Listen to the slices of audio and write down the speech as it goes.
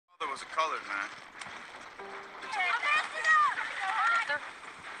was a colored man.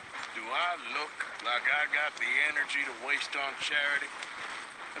 Do I look like I got the energy to waste on charity?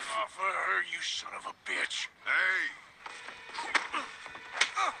 Off of her, you son of a bitch. Hey!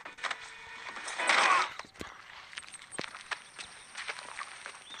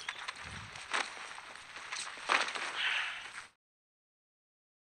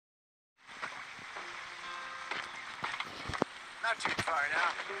 Not too far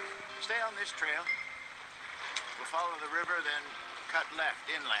now. Stay on this trail. We'll follow the river, then cut left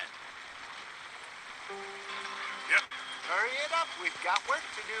inland. Yep. Hurry it up. We've got work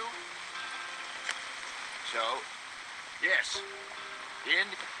to do. So, yes, the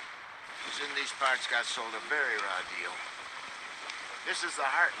Indians in these parts got sold a very raw deal. This is the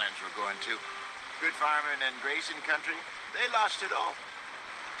heartlands we're going to. Good farming and grazing country. They lost it all.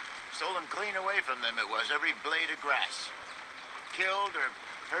 Stolen clean away from them it was, every blade of grass. Killed or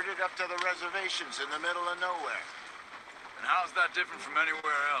herded up to the reservations in the middle of nowhere. And how's that different from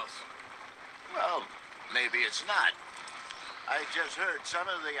anywhere else? Well, maybe it's not. I just heard some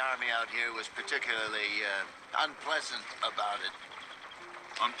of the army out here was particularly unpleasant about it.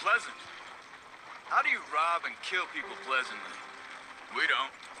 Unpleasant? How do you rob and kill people pleasantly? We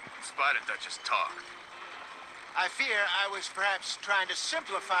don't, in spite of Dutch's talk. I fear I was perhaps trying to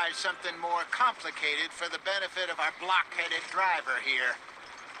simplify something more complicated for the benefit of our blockheaded driver here.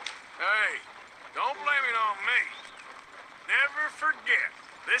 Hey, don't blame it on me. Never forget,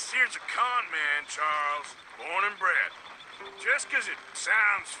 this here's a con man, Charles, born and bred. Just 'cause it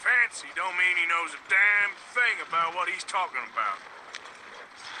sounds fancy don't mean he knows a damn thing about what he's talking about.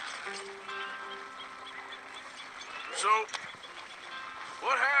 So,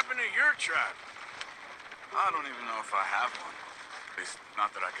 what happened to your tribe? I don't even know if I have one. At least,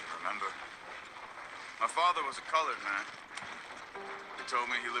 not that I can remember. My father was a colored man. He told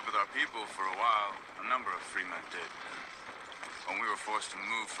me he lived with our people for a while. A number of free men did. When we were forced to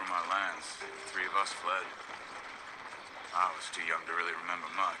move from our lands, the three of us fled. I was too young to really remember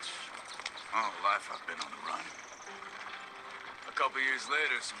much. My whole life I've been on the run. A couple years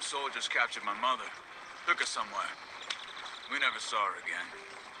later, some soldiers captured my mother. Took her somewhere. We never saw her again.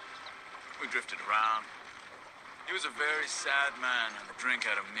 We drifted around. He was a very sad man, and the drink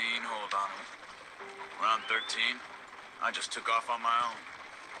had a mean hold on him. Around 13, I just took off on my own.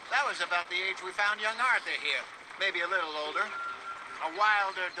 That was about the age we found young Arthur here. Maybe a little older. A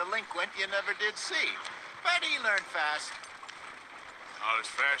wilder delinquent you never did see. But he learned fast. Not as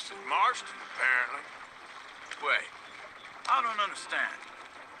fast as Marston, apparently. Wait, I don't understand.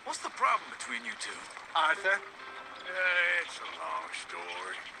 What's the problem between you two? Arthur? It's a long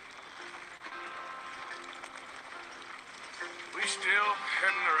story. We still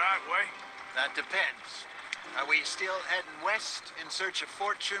heading the right way? That depends. Are we still heading west in search of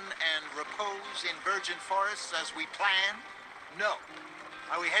fortune and repose in virgin forests as we planned? No.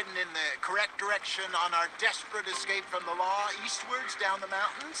 Are we heading in the correct direction on our desperate escape from the law eastwards down the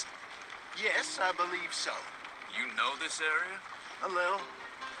mountains? Yes, I believe so. You know this area? A little.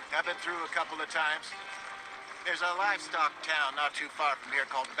 I've been through a couple of times. There's a livestock town not too far from here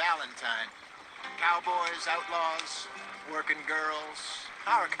called Valentine. Cowboys, outlaws, working girls,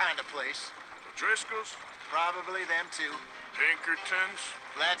 our kind of place. The Driscolls? Probably them too. Pinkertons?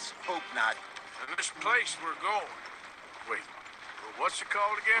 Let's hope not. And this place we're going. Wait, what's it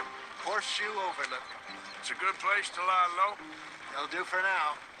called again? Horseshoe Overlook. It's a good place to lie low? It'll do for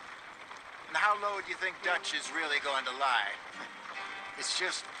now. And how low do you think Dutch is really going to lie? It's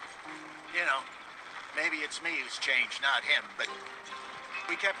just, you know, maybe it's me who's changed, not him, but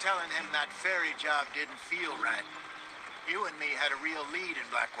we kept telling him that ferry job didn't feel right. You and me had a real lead in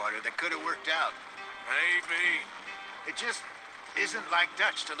Blackwater that could have worked out. Maybe. It just isn't like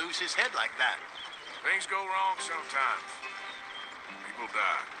Dutch to lose his head like that. Things go wrong sometimes. People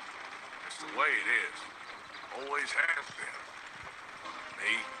die. It's the way it is. Always has been.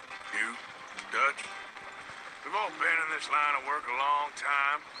 Me, you, Dutch. We've all been in this line of work a long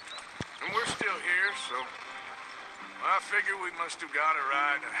time. And we're still here, so I figure we must have got it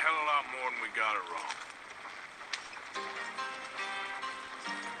right a hell of a lot more than we got it wrong.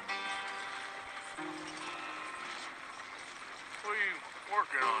 What are you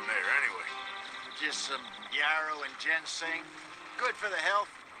working on there, anyway? Just some yarrow and ginseng. Good for the health.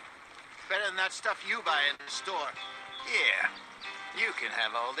 Better than that stuff you buy in the store. Yeah, you can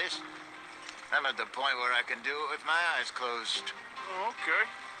have all this. I'm at the point where I can do it with my eyes closed. Oh, okay.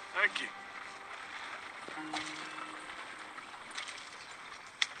 Thank you.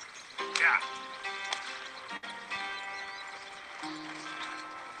 Yeah.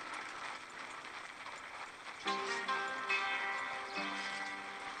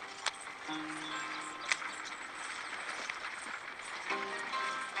 Yep.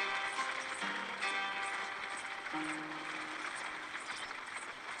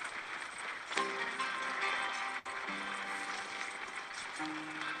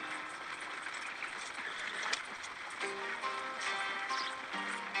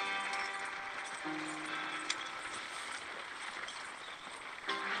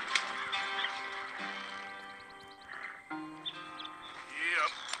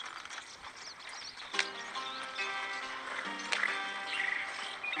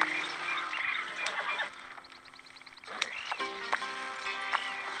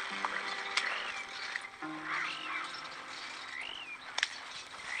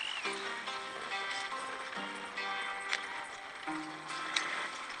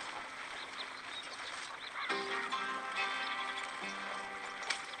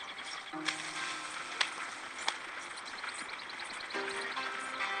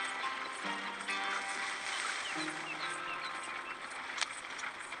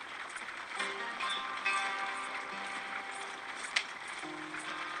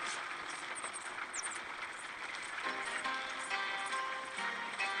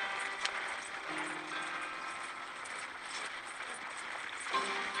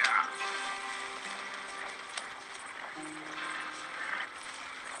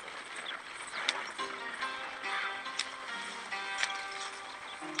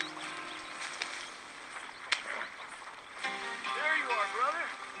 There you are, brother.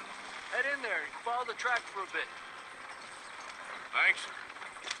 Head in there and follow the track for a bit. Thanks.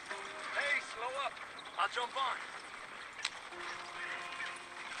 Hey, slow up. I'll jump on.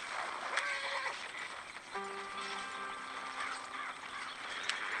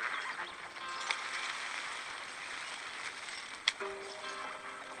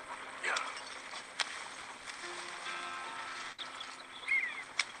 Yeah.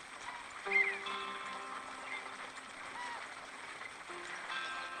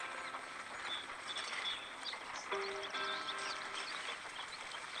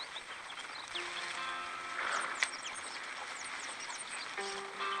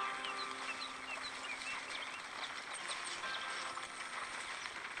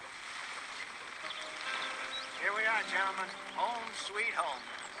 Here we are, gentlemen. Home sweet home.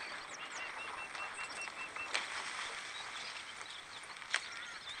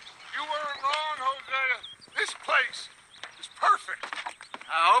 You weren't wrong, Hosea. This place is perfect.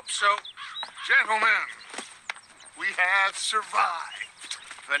 I hope so. Gentlemen, we have survived.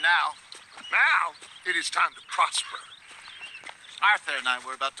 For now. Now, it is time to prosper. Arthur and I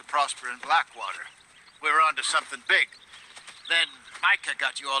were about to prosper in Blackwater. We were onto something big. Then Micah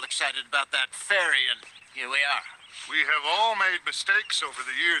got you all excited about that ferry, and here we are. We have all made mistakes over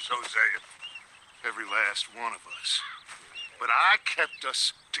the years, Hosea. Every last one of us. But I kept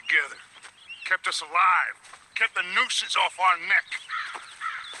us together. Kept us alive. Kept the nooses off our neck.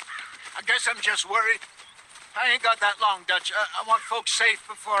 I guess I'm just worried. I ain't got that long, Dutch. I want folks safe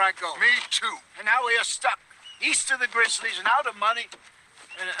before I go. Me too. And now we are stuck east of the Grizzlies and out of money,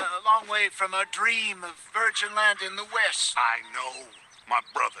 and a long way from our dream of virgin land in the west. I know, my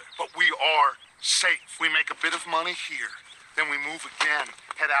brother, but we are safe. We make a bit of money here. Then we move again,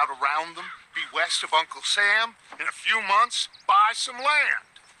 head out around them, be west of Uncle Sam. In a few months, buy some land.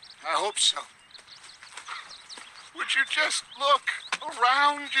 I hope so. Would you just look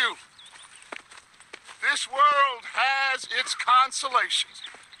around you? This world has its consolations.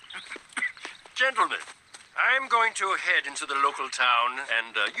 Gentlemen, I'm going to head into the local town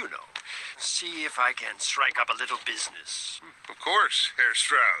and, see if I can strike up a little business. Of course, Herr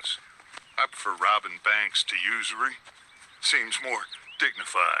Strauss. I prefer robbing banks to usury. Seems more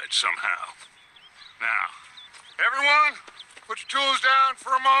dignified somehow. Now, everyone, put your tools down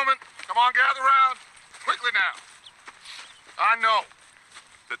for a moment. Come on, gather round. Quickly now. I know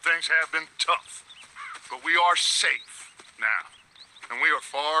that things have been tough, but we are safe now, and we are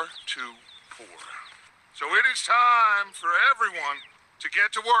far too poor. So it is time for everyone to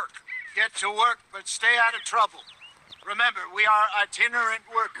get to work. Get to work, but stay out of trouble. Remember, we are itinerant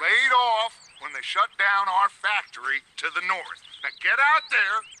workers. Laid off when they shut down our factory to the north. Now get out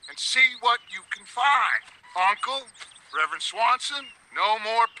there and see what you can find. Uncle, Reverend Swanson, no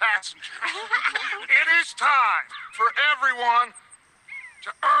more passengers. It is time for everyone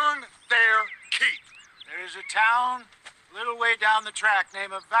to earn their keep. There is a town a little way down the track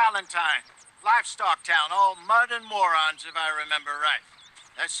named Valentine. Livestock town, all mud and morons, if I remember right.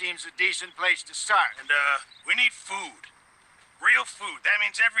 That seems a decent place to start. And, we need food. Real food. That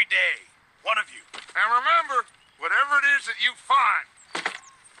means every day. One of you. And remember, whatever it is that you find,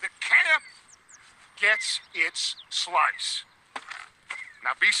 the camp gets its slice.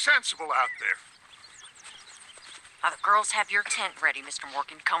 Now be sensible out there. The girls have your tent ready, Mr.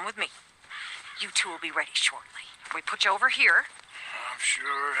 Morgan. Come with me. You two will be ready shortly. We put you over here. I'm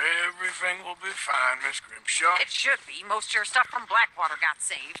sure everything will be fine, Miss Grimshaw. It should be. Most of your stuff from Blackwater got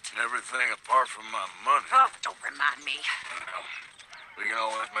saved. Everything apart from my money. Oh, don't remind me. Well, we can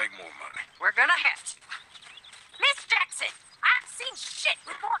always make more money. We're gonna have to. Miss Jackson, I've seen shit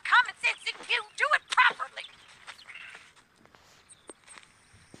with more common sense than you. Do it properly.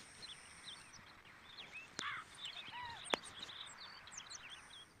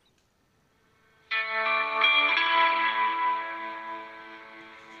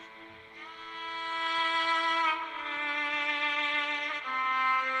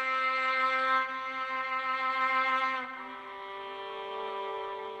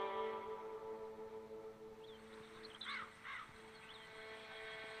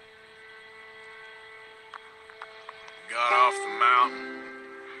 Got off the mountain,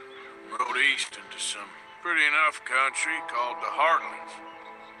 rode east into some pretty enough country called the Heartlands.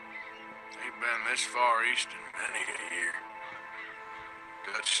 Ain't been this far east in many a year.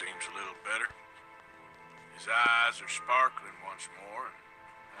 Dutch seems a little better. His eyes are sparkling once more,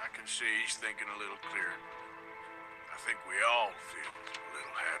 and I can see he's thinking a little clearer. I think we all feel a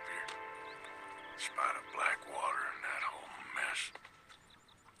little happier, in spite of Blackwater and that whole mess.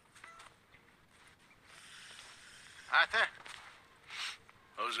 Arthur?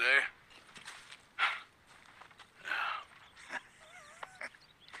 Jose?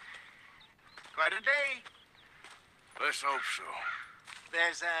 Quite a day. Let's hope so.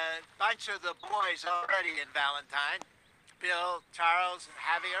 There's a bunch of the boys already in Valentine. Bill, Charles, and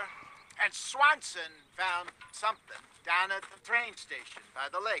Javier. And Swanson found something down at the train station by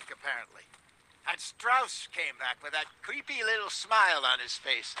the lake, apparently. And Strauss came back with that creepy little smile on his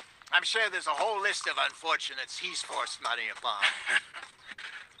face. I'm sure there's a whole list of unfortunates he's forced money upon.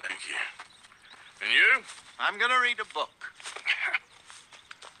 Thank you. And you? I'm gonna read a book.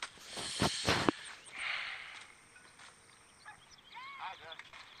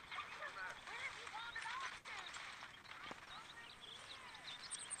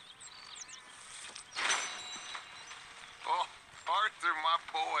 Oh, Arthur, my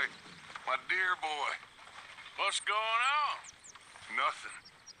boy. My dear boy. What's going on? Nothing.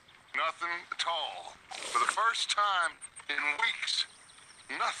 Nothing at all. For the first time in weeks,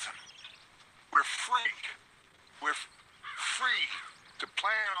 nothing. We're free. We're free to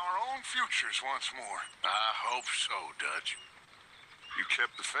plan our own futures once more. I hope so, Dutch. You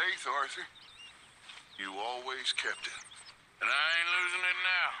kept the faith, Arthur. You always kept it. And I ain't losing it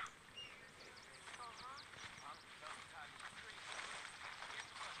now.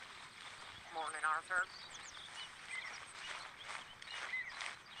 Morning, Arthur.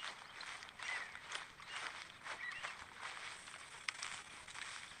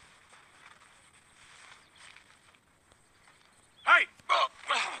 Hey!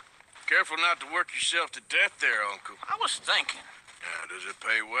 Careful not to work yourself to death there, Uncle. I was thinking. Does it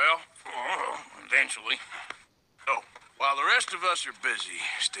pay well? Eventually. Oh, while the rest of us are busy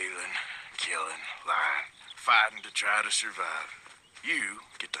stealing, killing, lying, fighting to try to survive, you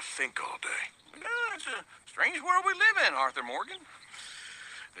get to think all day. Yeah, it's a strange world we live in, Arthur Morgan.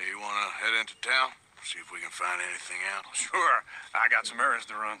 Do you want to head into town? See if we can find anything out? Sure, I got some errands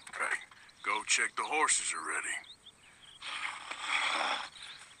to run. Okay, go check the horses are ready.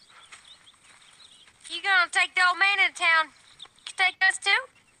 You gonna take the old man into town? You take us too?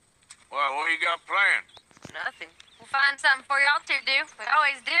 Well, what you got planned? Nothing. We'll find something for y'all to do. We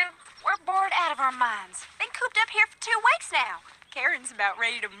always do. We're bored out of our minds. Been cooped up here for 2 weeks now. Karen's about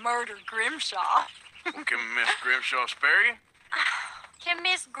ready to murder Grimshaw. Well, can Miss Grimshaw spare you? Can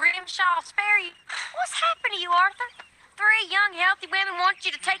Miss Grimshaw spare you? What's happened to you, Arthur? 3 young, healthy women want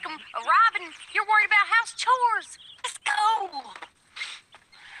you to take them robbing. You're worried about house chores. Let's go.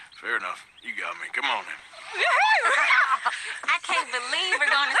 Fair enough. You got me. Come on then. I can't believe we're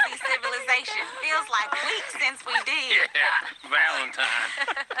going to see civilization. Feels like weeks since we did. Yeah, Valentine.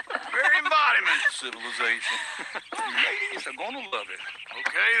 Very embodiment of civilization. You ladies are gonna love it.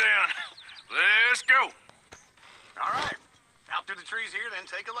 Okay then. Let's go. All right. Out through the trees here, then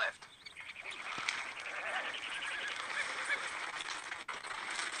take a left.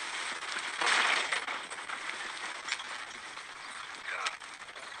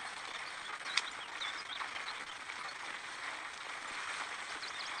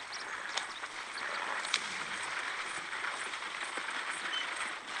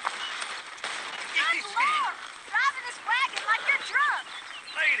 Lord, driving this wagon like you're drunk.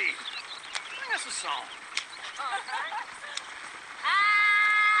 Lady, sing us a song. I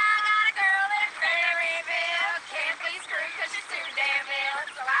got a girl in Prairieville. Can't be screwed 'cause she's too damn ill.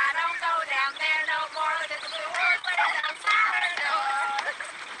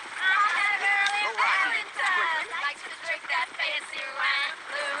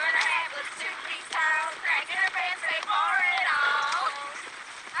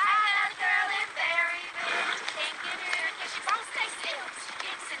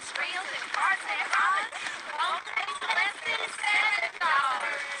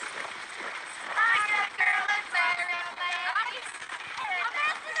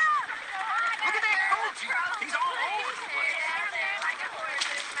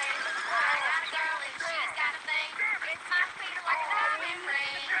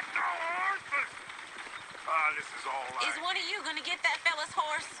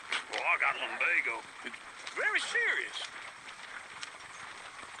 lumbago. It's very serious.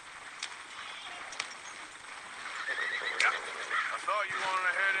 I thought you wanted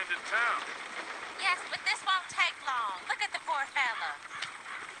to head into town. Yes, but this won't take long. Look at the poor fella.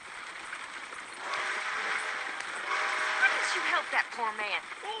 Why didn't you help that poor man?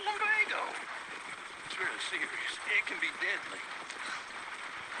 Oh, lumbago. It's really serious. It can be deadly.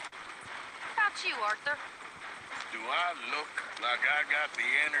 How about you, Arthur? Do I look like I got the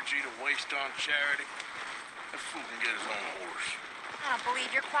energy to waste on charity? That fool can get his own horse. I don't believe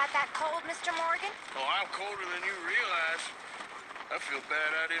you're quite that cold, Mr. Morgan. Oh, I'm colder than you realize. I feel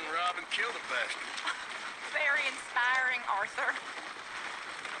bad I didn't rob and kill the bastard. Very inspiring, Arthur.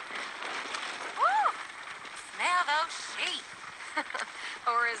 Woo! Smell those sheep.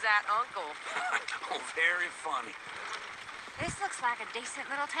 Or is that Uncle? Oh, very funny. This looks like a decent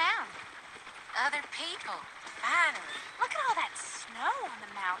little town. Other people. Finally. Look at all that snow on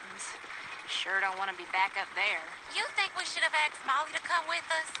the mountains. Sure don't want to be back up there. You think we should have asked Molly to come with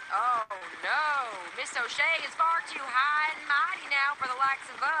us? Oh, no. Miss O'Shea is far too high and mighty now for the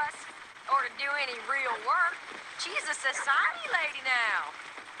likes of us. Or to do any real work. She's a society lady now.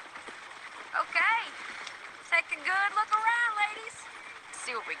 Okay. Take a good look around, ladies.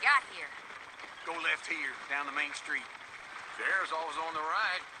 See what we got here. Go left here, down the main street. There's always on the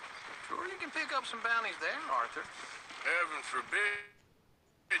right. Sure, you can pick up some bounties there, Arthur. Heaven forbid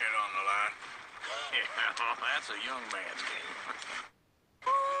get on the line. Yeah, that's a young man's game.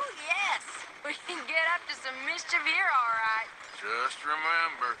 Ooh, yes. We can get up to some mischief here, all right. Just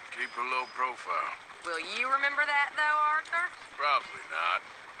remember, keep a low profile. Will you remember that, though, Arthur? Probably not.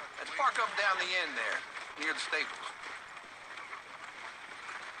 Let's park up down the end there, near the stables.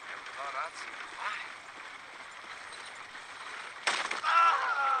 Thought I'd see the light.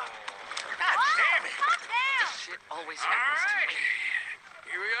 God damn it! Calm down. Shit always All happens to right. me.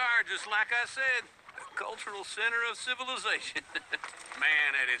 Here we are, just like I said. The cultural center of civilization.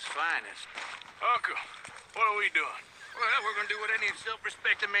 Man at his finest. Uncle, what are we doing? Well, we're gonna do what any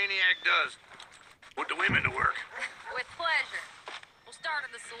self-respecting maniac does. Put the women to work. With pleasure. We'll start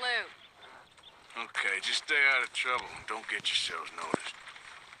at the saloon. Okay, just stay out of trouble. Don't get yourselves noticed.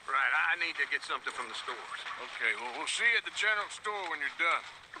 Right, I need to get something from the stores. Okay, well, we'll see you at the general store when you're done.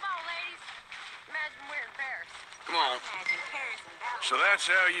 Come on, ladies. Imagine we're in Paris. Come on. Imagine Paris and Dallas. So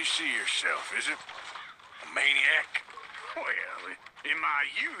that's how you see yourself, is it? A maniac? Well, in my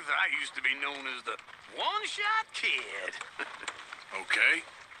youth, I used to be known as the one-shot kid. Okay.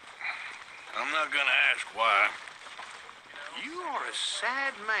 I'm not gonna ask why. You are a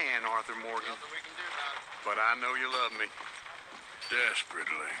sad man, Arthur Morgan. But I know you love me.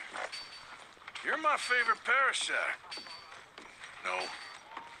 Desperately. You're my favorite parasite. No,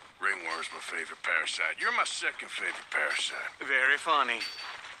 ringworm's my favorite parasite. You're my second favorite parasite. Very funny.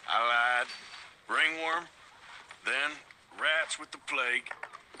 I lied. Ringworm, then rats with the plague,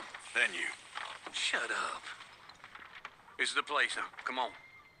 then you. Shut up. This is the place now. Come on.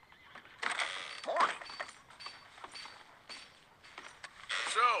 Morning.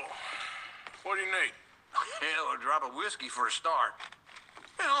 So, what do you need? Hell, a drop of whiskey for a start.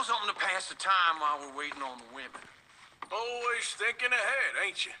 You know, something to pass the time while we're waiting on the women. Always thinking ahead,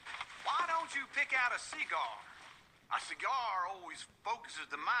 ain't you? Why don't you pick out a cigar? A cigar always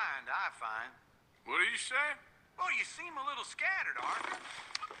focuses the mind, I find. What are you saying? Well, you seem a little scattered, Arthur.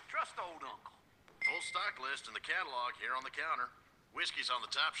 Trust old uncle. Full stock list in the catalog here on the counter. Whiskey's on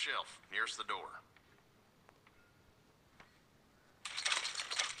the top shelf, nearest the door.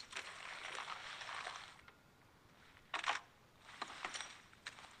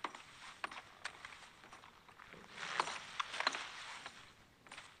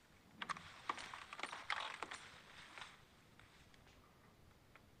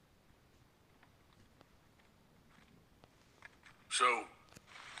 So,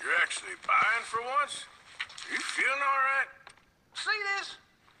 you're actually buying for once? You feeling all right? See this?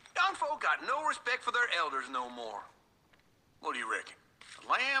 Young folk got no respect for their elders no more. What do you reckon?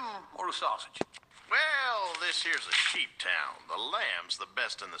 The lamb or the sausage? Well, this here's a sheep town. The lamb's the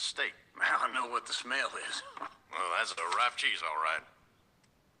best in the state. I know what the smell is. Well, that's a ripe cheese, all right.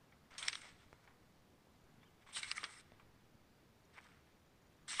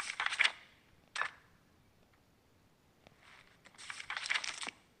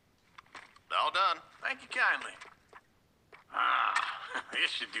 All done. Thank you kindly. Ah, this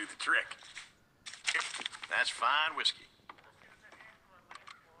should do the trick. That's fine whiskey.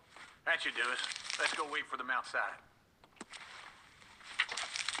 That should do us. Let's go wait for them outside.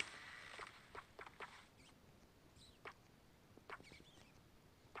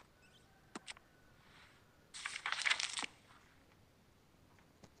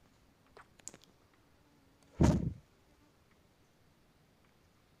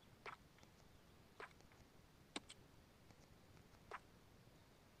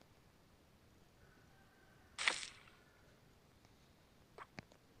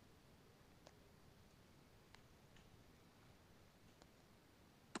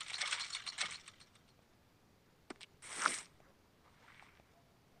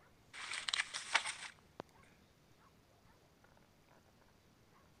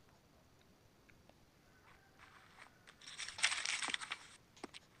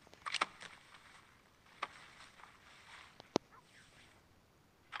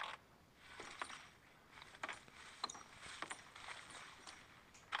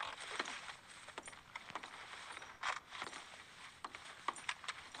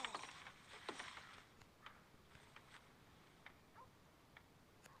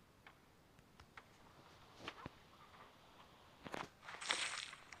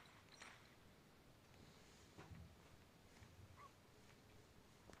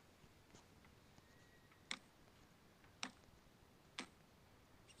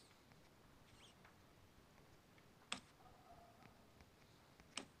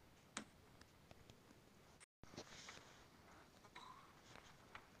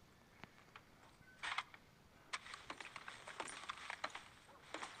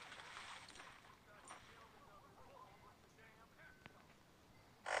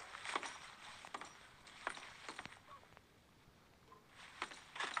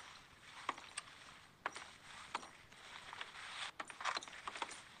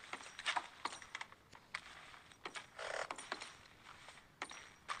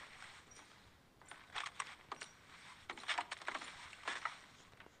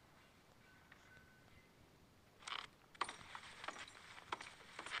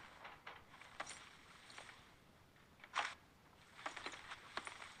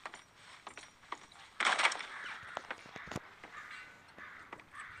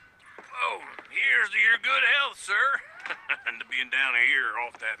 being down here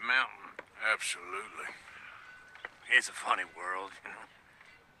off that mountain. Absolutely. It's a funny world, you know.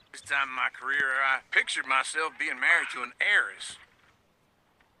 This time in my career, I pictured myself being married to an heiress.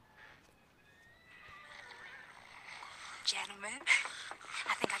 Gentlemen,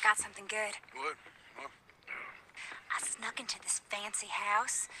 I think I got something good. What? I snuck into this fancy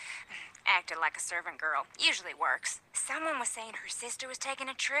house. Acted like a servant girl. Usually works. Someone was saying her sister was taking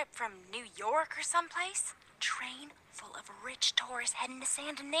a trip from New York or someplace. Train full of rich tourists heading to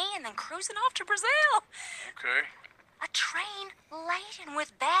Saint Denis and then cruising off to Brazil. Okay. A train laden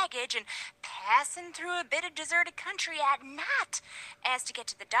with baggage and passing through a bit of deserted country at night as to get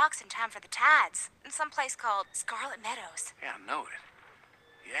to the docks in time for the tides in some place called Scarlet Meadows. Yeah, I know it.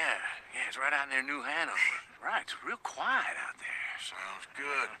 Yeah, it's right out near New Hanover. Right, it's real quiet out there. Sounds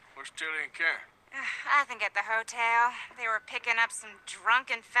good. Where's Tilly and Karen? I think at the hotel. They were picking up some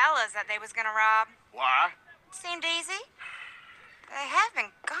drunken fellas that they was gonna rob. Why? Seemed easy. They have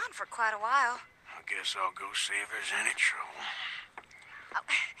been gone for quite a while. I guess I'll go see if there's any trouble. Oh,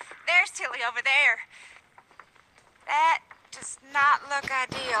 there's Tilly over there. That does not look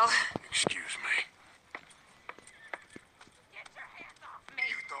ideal. Excuse me. Get your hands off me.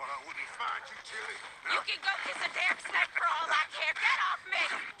 You thought I wouldn't find you, Tilly? You can go kiss a damn snake for all I care. Get off me.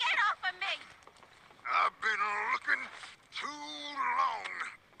 Get off of me. I've been looking too long.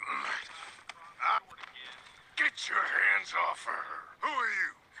 Get your hands off of her. Who are you?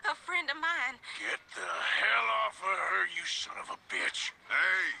 A friend of mine. Get the hell off of her, you son of a bitch.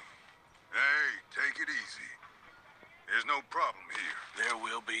 Hey, take it easy. There's no problem here. There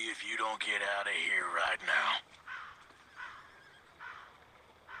will be if you don't get out of here right now.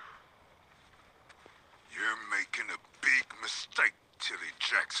 You're making a big mistake, Tilly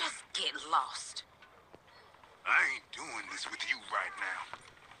Jackson. Just get lost. I ain't doing this with you right now.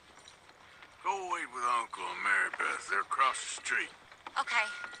 Go wait with Uncle and Mary Beth. They're across the street. Okay.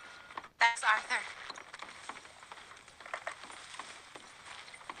 That's Arthur.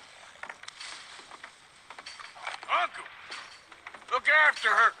 Uncle, look after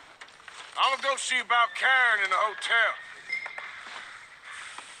her. I'm gonna go see about Karen in the hotel.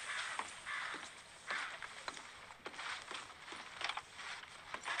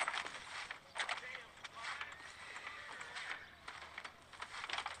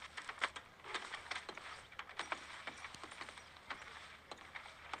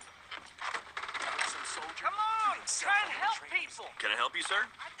 Come on, try and help people. Can I help you, sir?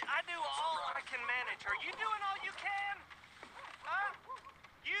 I do all I can manage. Are you doing all you can? Huh?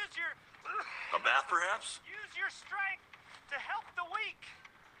 Use your A bath, perhaps? use your strength to help the weak.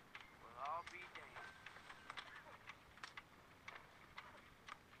 Well, I'll be damned.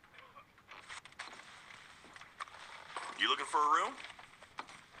 You looking for a room?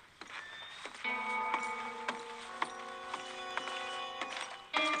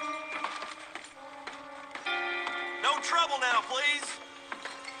 No trouble now, please.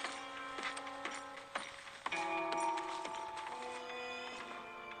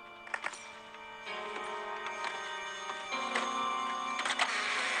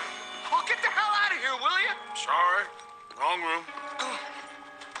 Well, get the hell out of here, will you? Sorry, wrong room.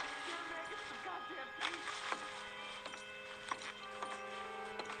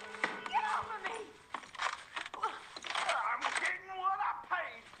 Get off of me. I'm getting what I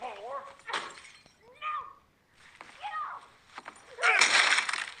paid for. No. Get off.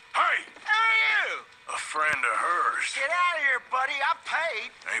 Hey, Hey, you! a friend of hers. Get out of here, buddy. I paid.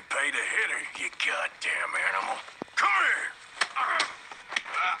 Ain't paid to hit her, you goddamn animal. Come here.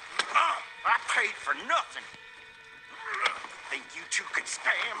 I paid for nothing. Think you two could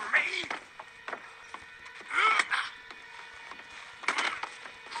stand me?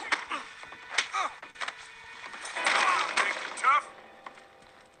 Think you tough?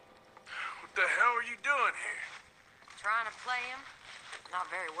 What the hell are you doing here? Trying to play him. Not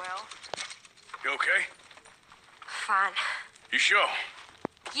very well. You okay? Fine. You sure?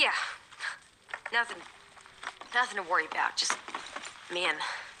 Yeah. Nothing to worry about. Just men.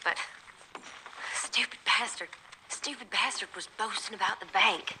 But stupid bastard was boasting about the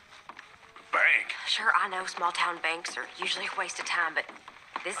bank. Bank? Sure, I know small town banks are usually a waste of time, but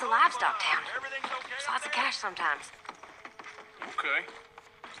this is a livestock town. Everything's okay There's up lots of there? cash sometimes. Okay.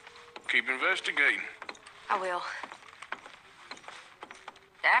 Keep investigating. I will.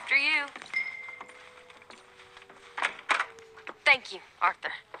 After you. Thank you,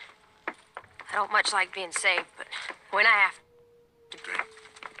 Arthur. I don't much like being saved, but when I have Okay.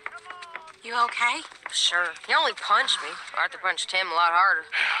 You okay? Sure. He only punched me. Arthur punched him a lot harder.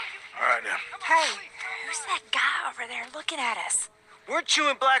 All right, now. Hey, who's that guy over there looking at us? Weren't you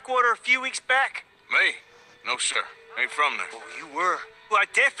in Blackwater a few weeks back? Me? No, sir. Ain't from there. Oh, you were. Well, I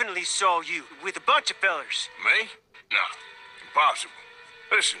definitely saw you with a bunch of fellers. Me? No. Impossible.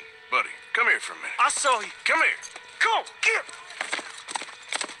 Listen, buddy, come here for a minute. I saw you. Come here. Come on, get.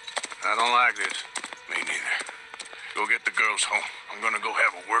 I don't like this. Me neither. Go get the girls home. I'm gonna go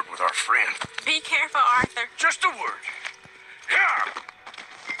have a word with our friend. Be careful, Arthur. Just a word. Yeah.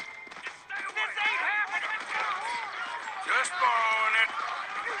 This ain't happening. Just borrowing it.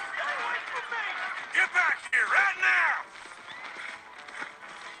 Stay away from me. Get back here right now.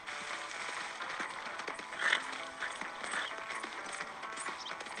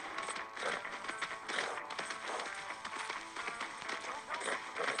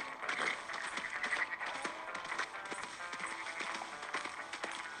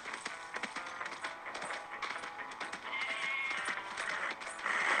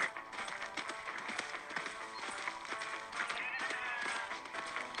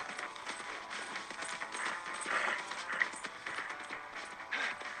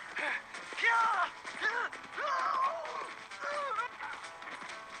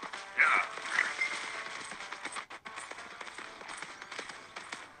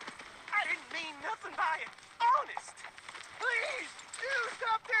 I didn't mean nothing by it. Honest. Please, do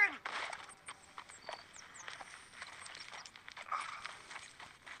something.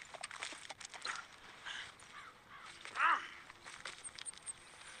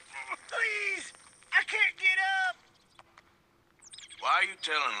 Please, I can't get up. Why are you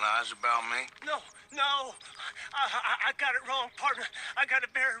telling lies about me? No. I got it wrong, partner. I got it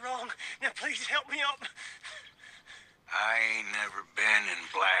very wrong. Now, please help me up. I ain't never been in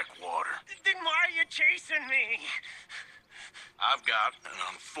Blackwater. Then why are you chasing me? I've got an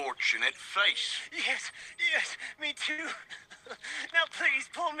unfortunate face. Yes, me too. Now, please,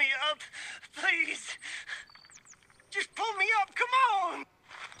 pull me up. Please. Just pull me up, come on.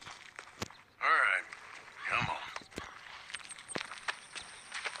 All right, come on.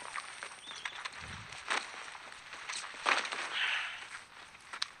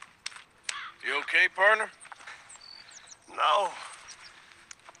 You okay, partner? No.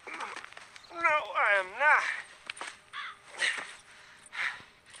 No, I am not.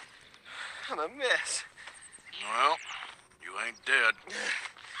 I'm a mess. Well, you ain't dead.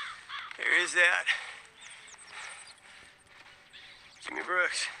 There is that. Jimmy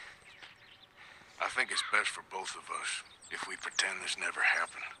Brooks. I think it's best for both of us if we pretend this never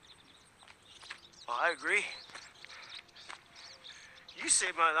happened. Well, I agree. You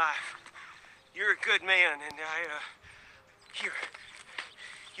saved my life. You're a good man, and here.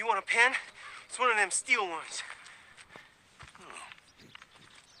 You want a pen? It's one of them steel ones.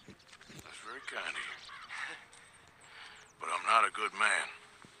 That's very kind of you. But I'm not a good man,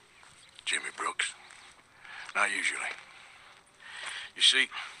 Jimmy Brooks. Not usually. You see,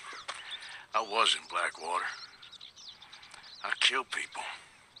 I was in Blackwater. I killed people.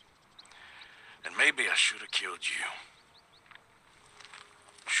 And maybe I should have killed you.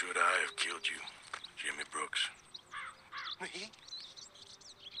 Should I have killed you, Jimmy Brooks? Me?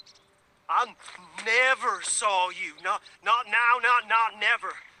 I never saw you. Not now, not never.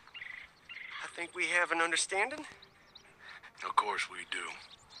 I think we have an understanding. Of course we do.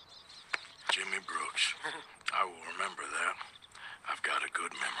 Jimmy Brooks. I will remember that. I've got a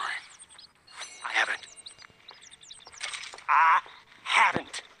good memory. I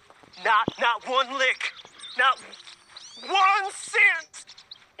haven't. Not one lick. Not 1 cent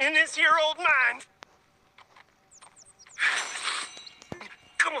in this here old mind.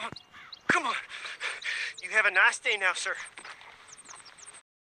 Come on. You have a nice day now, sir.